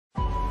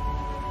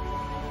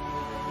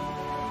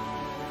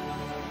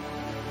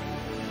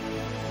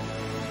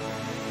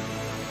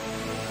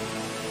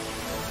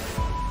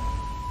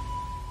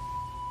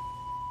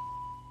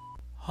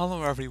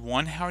Hello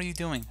everyone, how are you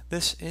doing?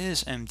 This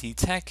is MD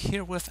Tech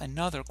here with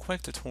another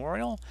quick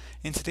tutorial.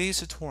 In today's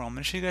tutorial, I'm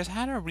going to show you guys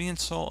how to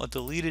reinstall a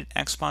deleted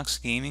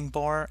Xbox gaming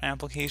bar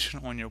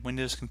application on your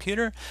Windows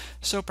computer.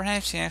 So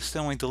perhaps you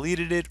accidentally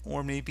deleted it,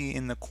 or maybe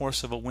in the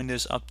course of a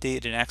Windows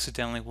update it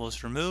accidentally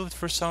was removed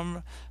for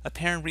some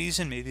apparent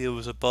reason. Maybe it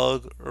was a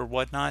bug or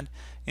whatnot.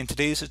 In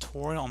today's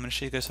tutorial, I'm going to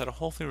show you guys how to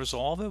hopefully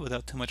resolve it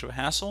without too much of a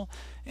hassle.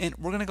 And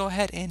we're going to go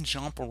ahead and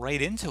jump right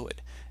into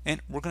it.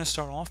 And we're going to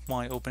start off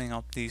by opening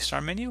up the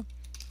Start menu.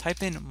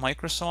 Type in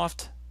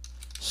Microsoft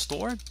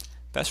Store.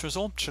 Best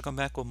result should come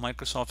back with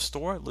Microsoft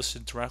Store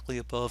listed directly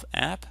above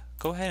App.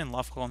 Go ahead and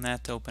left click on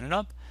that to open it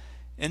up.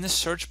 In the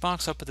search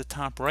box up at the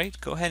top right,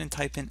 go ahead and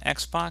type in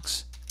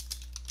Xbox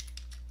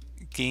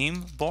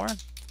Game Bar.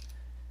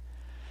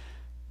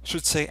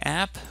 Should say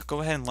App. Go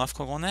ahead and left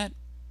click on that.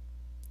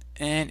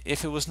 And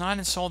if it was not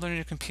installed on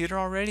your computer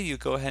already, you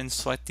go ahead and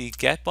select the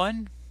Get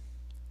button,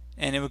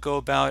 and it would go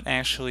about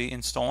actually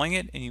installing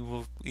it, and you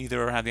will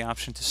either have the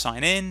option to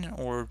sign in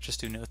or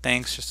just do no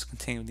thanks, just to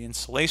continue the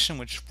installation,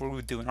 which we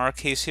would do in our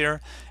case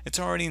here. It's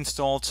already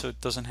installed, so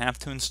it doesn't have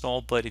to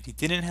install, but if you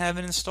didn't have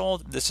it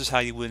installed, this is how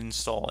you would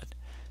install it.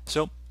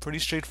 So pretty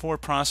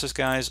straightforward process,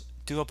 guys.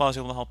 Do hope I was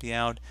able to help you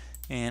out,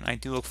 and I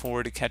do look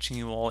forward to catching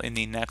you all in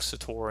the next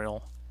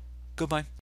tutorial. Goodbye.